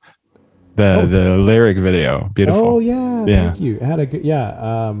the way. The lyric video, beautiful. Oh thank you. I had I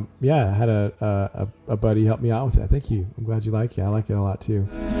had a buddy help me out with it. Thank you. I'm glad you like it. I like it a lot too.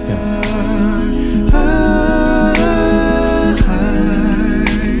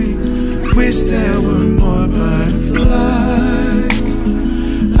 I wish there were more butterflies.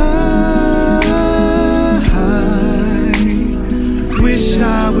 I wish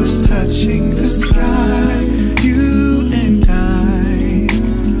I was touching the sky. You and I,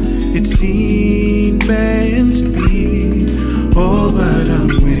 it seemed meant to be. Oh, but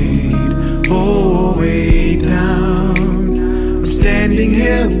I'm way down. I'm standing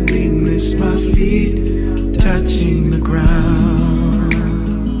here wingless, my feet touching the ground.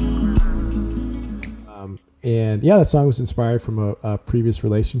 And that song was inspired from a previous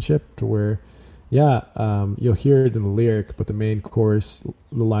relationship to where, you'll hear it in the lyric, but the main chorus,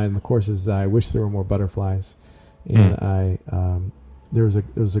 the line in the chorus is that I wish there were more butterflies. And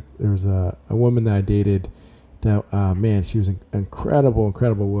a woman that I dated that man, she was an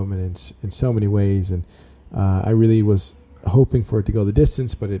incredible woman in so many ways, and I really was hoping for it to go the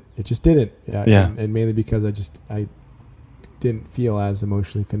distance, but it just didn't. And mainly because I didn't feel as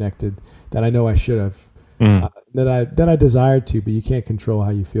emotionally connected that I know I should have, that I desired to. But you can't control how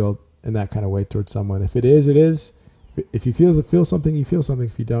you feel in that kind of way towards someone. If it is, it is. If you feel something, you feel something.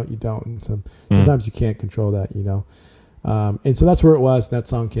 If you don't, you don't. And sometimes you can't control that, you know. And so that's where it was. That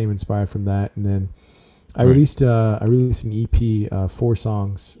song came inspired from that, and then I released an EP, 4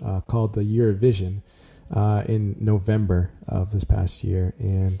 songs called The Year of Vision in November of this past year,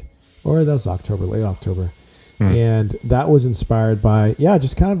 or that was October, late October. And that was inspired by,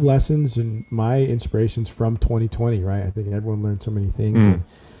 just kind of lessons and my inspirations from 2020, right? I think everyone learned so many things. And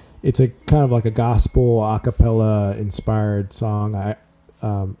it's a kind of like a gospel a cappella inspired song.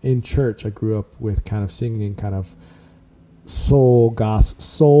 In church, I grew up with kind of singing kind of soul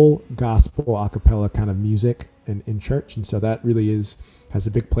gospel a cappella kind of music in church. And so that really has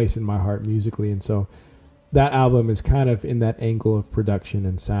a big place in my heart musically. And so that album is kind of in that angle of production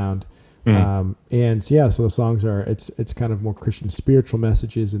and sound. So the songs are, it's kind of more Christian spiritual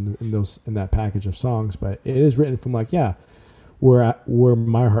messages in that package of songs, but it is written from where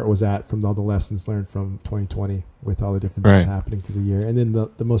my heart was at from all the lessons learned from 2020 with all the different things happening through the year. And then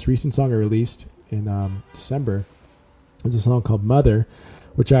the most recent song I released in December is a song called Mother,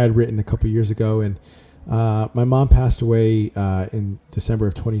 which I had written a couple years ago. And my mom passed away in December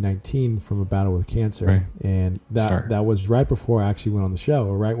of 2019 from a battle with cancer. And that was right before I actually went on the show,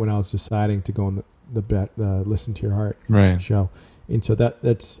 or right when I was deciding to go on the Listen to Your Heart show. And so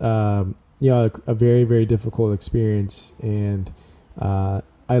that's a very, very difficult experience. And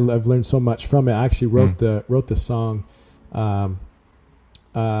I've learned so much from it. I actually wrote the song. I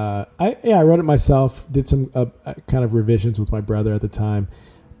wrote it myself, did some kind of revisions with my brother at the time,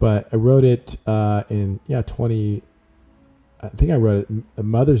 but I wrote it I think I wrote it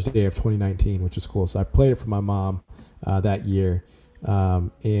Mother's Day of 2019, which is cool. So I played it for my mom that year. I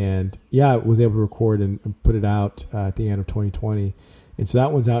was able to record and put it out at the end of 2020. And so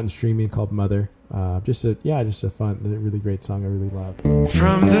that one's out in streaming called Mother. Just a fun, really great song I really love.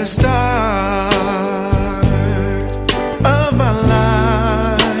 From the start of my life,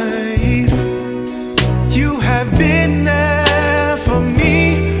 you have been there for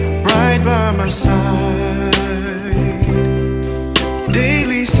me, right by my side.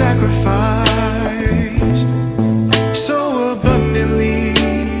 Daily sacrificed so abundantly,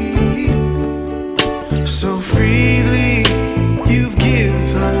 so freely you've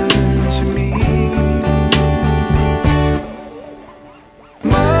given to me.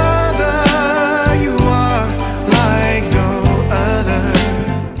 Mother, you are like no other.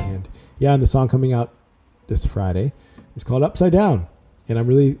 And the song coming out this Friday is called Upside Down, and I'm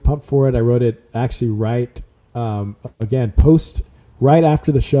really pumped for it. I wrote it actually right after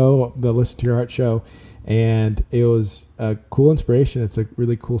the show, the Listen to Your Heart show, and it was a cool inspiration. It's a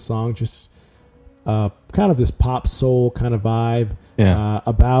really cool song, just kind of this pop soul kind of vibe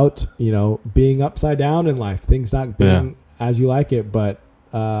about being upside down in life, things not being as you like it, but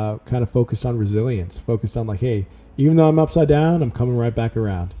kind of focused on resilience, focused on hey, even though I'm upside down, I'm coming right back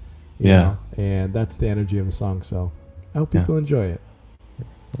around. You know? And that's the energy of the song. So I hope people enjoy it.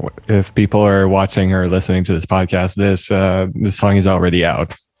 If people are watching or listening to this podcast, this song is already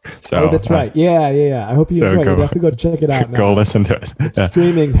out. So that's right. Yeah. I hope you enjoy it. Definitely go check it out now. Go listen to it. It's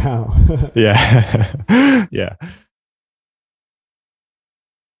streaming now. Yeah.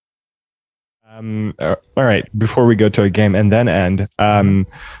 All right. Before we go to a game and then end,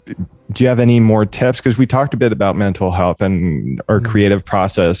 do you have any more tips? Because we talked a bit about mental health and our creative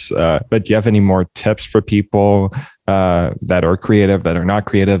process, but do you have any more tips for people that are creative, that are not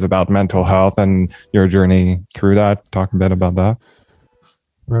creative, about mental health and your journey through that? Talk a bit about that.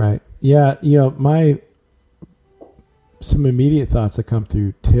 Right. Yeah. Some immediate thoughts that come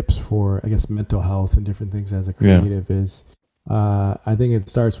through tips for, I guess, mental health and different things as a creative is, I think it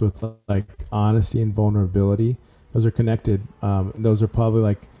starts with honesty and vulnerability. Those are connected. Those are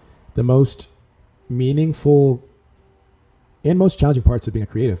probably the most meaningful and most challenging parts of being a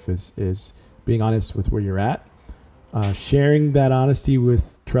creative is being honest with where you're at, sharing that honesty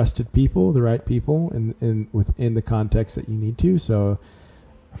with trusted people, the right people, and within the context that you need to. So,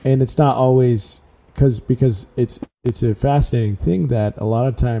 and it's not always because it's a fascinating thing that a lot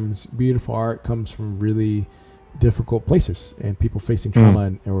of times beautiful art comes from really difficult places and people facing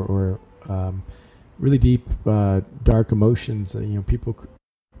trauma or really deep dark emotions.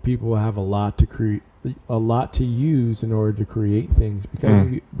 People have a lot to create, a lot to use in order to create things,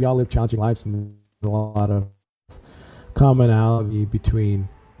 because we all live challenging lives and a lot of commonality between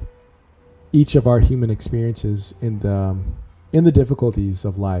each of our human experiences in the difficulties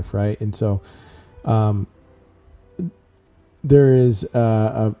of life, right? And so there is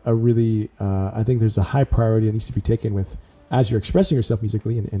a really I think there's a high priority that needs to be taken with as you're expressing yourself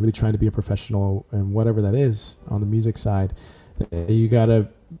musically and really trying to be a professional and whatever that is on the music side. You got to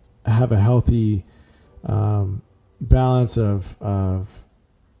have a healthy balance of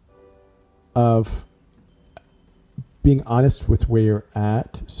being honest with where you're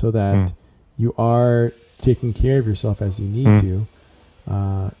at, so that you are taking care of yourself as you need to,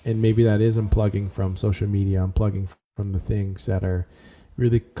 and maybe that is unplugging from social media, unplugging from the things that are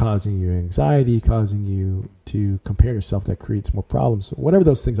really causing you anxiety, causing you to compare yourself, that creates more problems. So whatever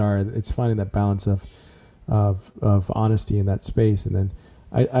those things are, it's finding that balance of honesty in that space. And then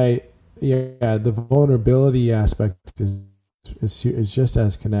the vulnerability aspect is just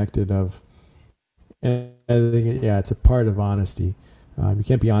as connected and I think it's a part of honesty. You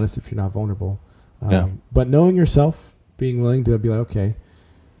can't be honest if you're not vulnerable. But knowing yourself, being willing to be like, okay,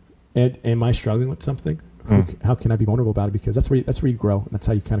 am I struggling with something? How can I be vulnerable about it? Because that's where you grow, and that's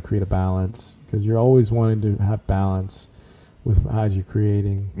how you kind of create a balance. Because you're always wanting to have balance with how you're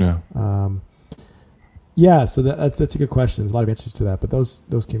creating. So that's a good question. There's a lot of answers to that, but those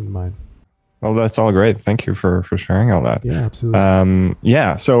came to mind. Well, that's all great. Thank you for sharing all that. Yeah, absolutely.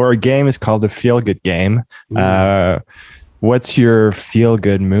 So our game is called the Feel Good Game. What's your feel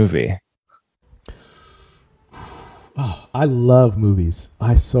good movie? Oh, I love movies.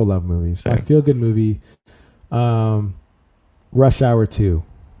 I so love movies. Same. My feel good movie, Rush Hour 2.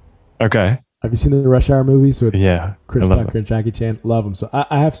 Okay. Have you seen the Rush Hour movies with Chris Tucker and Jackie Chan? Love them. So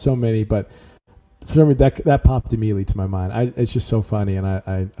I have so many, but for some reason that popped immediately to my mind. It's just so funny, and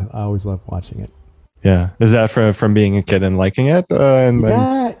I always love watching it. Yeah. Is that from being a kid and liking it? I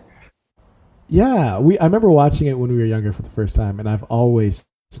remember watching it when we were younger for the first time, and I've always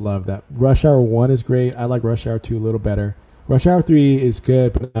loved that. Rush Hour 1 is great. I like Rush Hour 2 a little better. Rush Hour 3 is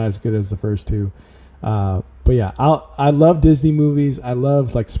good, but not as good as the first two. But yeah, I love Disney movies. I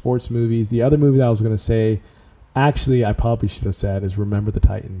love like sports movies. The other movie that I was going to say, actually, I probably should have said, is Remember the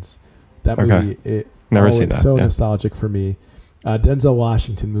Titans. That movie, never seen that. So nostalgic for me. Denzel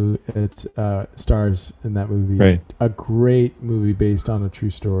Washington movie. It stars in that movie. Right. A great movie based on a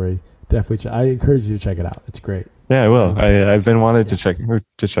true story. Definitely, I encourage you to check it out. It's great. Yeah, I will. I've been wanting to check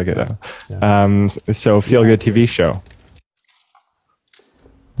it out. Yeah. So feel good TV show.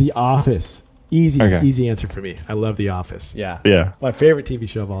 The Office. Easy answer for me. I love The Office. Yeah. My favorite TV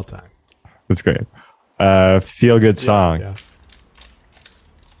show of all time. That's great. Feel good song. Yeah.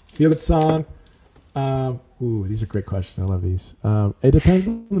 Feel good song. These are great questions. I love these. It depends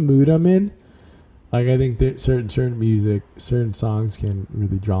on the mood I'm in. Like, I think that certain music, certain songs can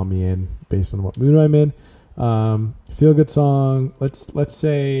really draw me in based on what mood I'm in. Feel good song. Let's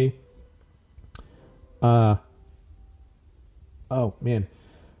say. Oh man.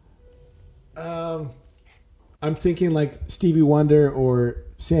 I'm thinking like Stevie Wonder or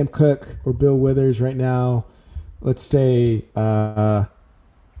Sam Cooke or Bill Withers right now. Let's say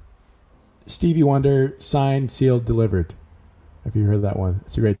Stevie Wonder, Signed, Sealed, Delivered. Have you heard that one?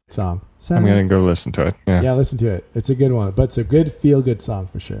 It's a great song. I'm going to go listen to it. Yeah, listen to it. It's a good one, but it's a good feel-good song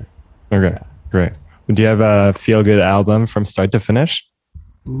for sure. Okay, great. Do you have a feel-good album from start to finish?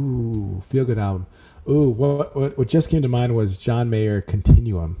 Ooh, feel-good album. Ooh, what just came to mind was John Mayer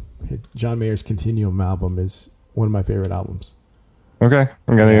Continuum. John Mayer's Continuum album is one of my favorite albums. Okay,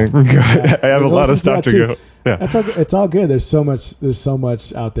 I'm gonna go. I have a lot of stuff to go. Yeah, it's all good. There's so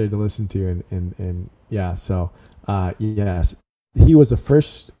much out there to listen to, and yeah. So yes, he was the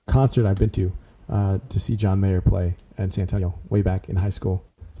first concert I've been to see John Mayer play in San Antonio way back in high school.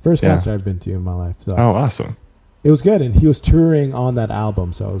 First concert I've been to in my life. So awesome. It was good, and he was touring on that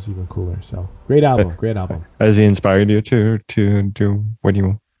album, so it was even cooler. So great album. Has he inspired you to do what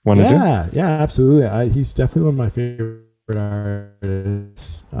you want to do? Yeah, absolutely. He's definitely one of my favorite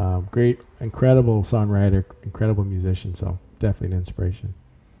artists. Great, incredible songwriter, incredible musician. So definitely an inspiration.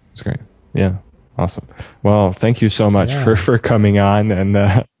 That's great. Yeah, awesome. Well, thank you so much for coming on, and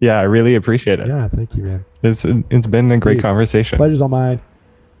I really appreciate it. Yeah, thank you, man. It's been a great conversation. Pleasure's all mine.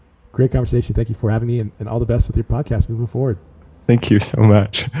 Great conversation. Thank you for having me, and all the best with your podcast moving forward. Thank you so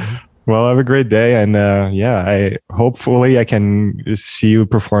much. Well, have a great day, and hopefully I can see you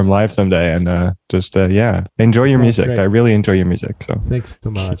perform live someday, and enjoy your music. Great. I really enjoy your music. So thanks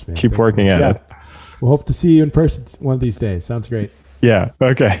so much, man. Keep working at it. We'll hope to see you in person one of these days. Sounds great. Yeah.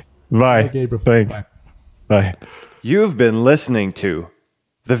 Okay. Bye. Okay, Gabriel. Thanks. Bye. You've been listening to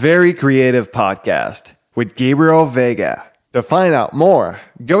The Very Creative Podcast with Gabriel Vega. To find out more,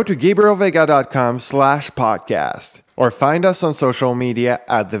 go to GabrielVega.com/podcast or find us on social media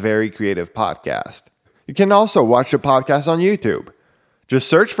at The Very Creative Podcast. You can also watch the podcast on YouTube. Just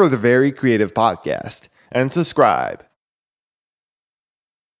search for The Very Creative Podcast and subscribe.